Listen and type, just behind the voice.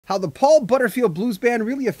How the Paul Butterfield Blues Band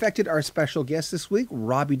really affected our special guest this week,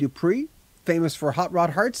 Robbie Dupree, famous for Hot Rod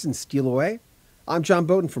Hearts and Steal Away. I'm John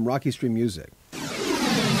Beaudin from Rocky Street Music.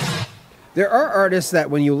 There are artists that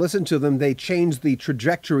when you listen to them, they change the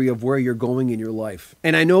trajectory of where you're going in your life.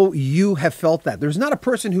 And I know you have felt that. There's not a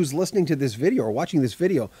person who's listening to this video or watching this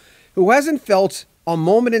video who hasn't felt a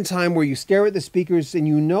moment in time where you stare at the speakers and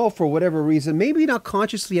you know for whatever reason, maybe not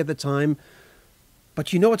consciously at the time,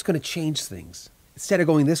 but you know it's going to change things. Instead of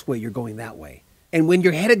going this way, you're going that way. And when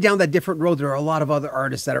you're headed down that different road, there are a lot of other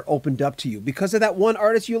artists that are opened up to you because of that one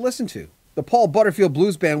artist you listen to. The Paul Butterfield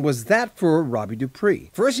Blues Band was that for Robbie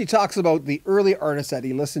Dupree. First, he talks about the early artists that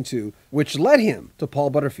he listened to, which led him to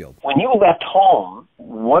Paul Butterfield. When you left home,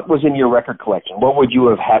 what was in your record collection? What would you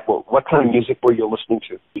have had? What kind of music were you listening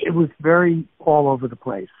to? It was very all over the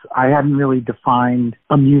place. I hadn't really defined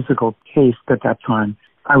a musical taste at that time.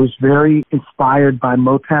 I was very inspired by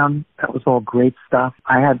Motown. That was all great stuff.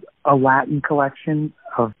 I had a Latin collection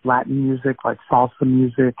of Latin music, like salsa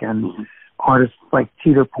music, and artists like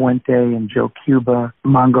Tito Puente and Joe Cuba,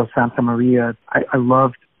 Mongo Santa Maria. I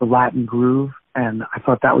loved the Latin groove, and I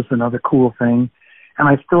thought that was another cool thing. And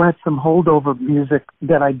I still had some holdover music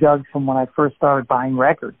that I dug from when I first started buying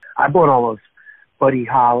records. I bought all those Buddy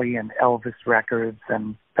Holly and Elvis records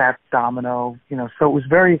and Fats Domino, so it was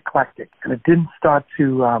very eclectic. And it didn't start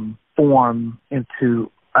to form into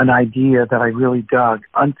an idea that I really dug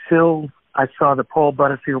until I saw the Paul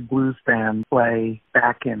Butterfield Blues Band play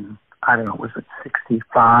back in, I don't know, was it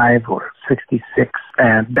 65 or 66?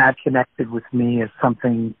 And that connected with me as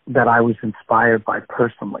something that I was inspired by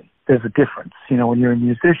personally. There's a difference. When you're a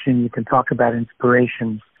musician, you can talk about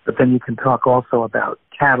inspirations, but then you can talk also about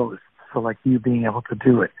catalysts. So like you being able to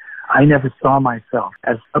do it. I never saw myself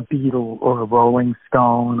as a Beatle or a Rolling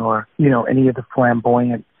Stone or, any of the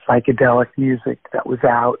flamboyant psychedelic music that was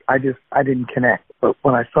out. I didn't connect. But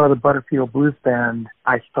when I saw the Butterfield Blues Band,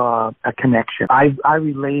 I saw a connection. I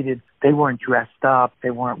related. They weren't dressed up.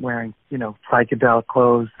 They weren't wearing, psychedelic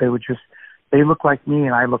clothes. They looked like me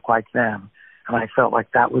and I looked like them. And I felt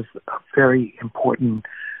like that was a very important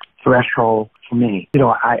threshold for me.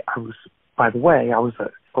 I was, by the way, I was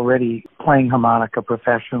already playing harmonica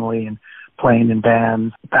professionally and playing in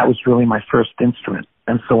bands. That was really my first instrument.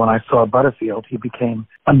 And so when I saw Butterfield, he became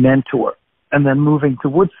a mentor. And then moving to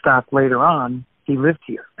Woodstock later on, he lived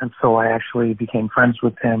here. And so I actually became friends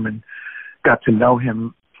with him and got to know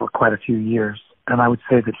him for quite a few years. And I would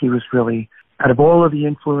say that he was really, out of all of the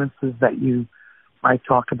influences that you might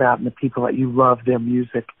talk about and the people that you love their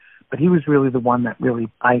music, but he was really the one that really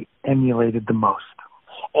I emulated the most.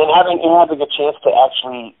 And having a chance to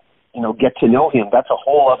actually, get to know him, that's a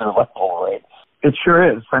whole other level, right? It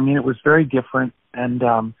sure is. I mean, it was very different. And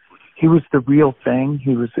he was the real thing.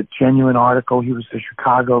 He was a genuine article. He was a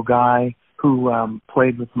Chicago guy who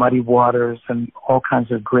played with Muddy Waters and all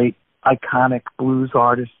kinds of great, iconic blues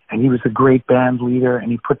artists. And he was a great band leader,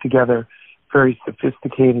 and he put together very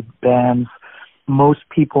sophisticated bands. Most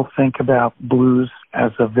people think about blues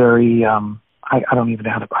as a very, I don't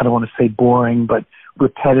want to say boring, but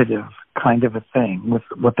repetitive kind of a thing with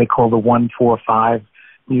what they call the 1-4-5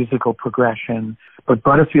 musical progression. But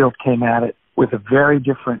Butterfield came at it with a very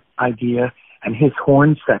different idea, and his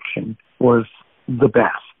horn section was the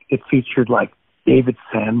best. It featured like David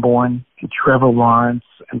Sanborn and Trevor Lawrence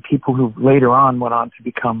and people who later on went on to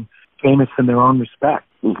become famous in their own respect.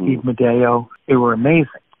 Steve Madeo. They were amazing.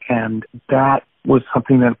 And that was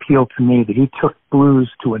something that appealed to me, that he took blues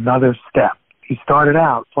to another step. He started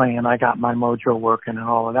out playing I Got My Mojo Working and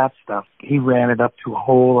all of that stuff. He ran it up to a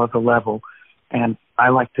whole other level. And I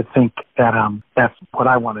like to think that that's what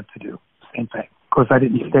I wanted to do. Same thing. Of course, I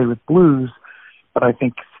didn't stay with blues, but I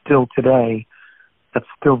think still today, that's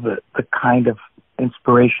still the kind of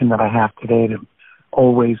inspiration that I have today to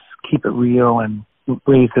always keep it real and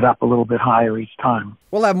raise it up a little bit higher each time.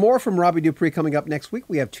 We'll have more from Robbie Dupree coming up next week.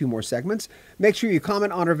 We have 2 more segments. Make sure you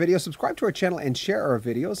comment on our video, subscribe to our channel, and share our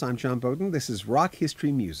videos. I'm John Beaudin. This is Rock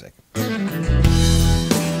History Music.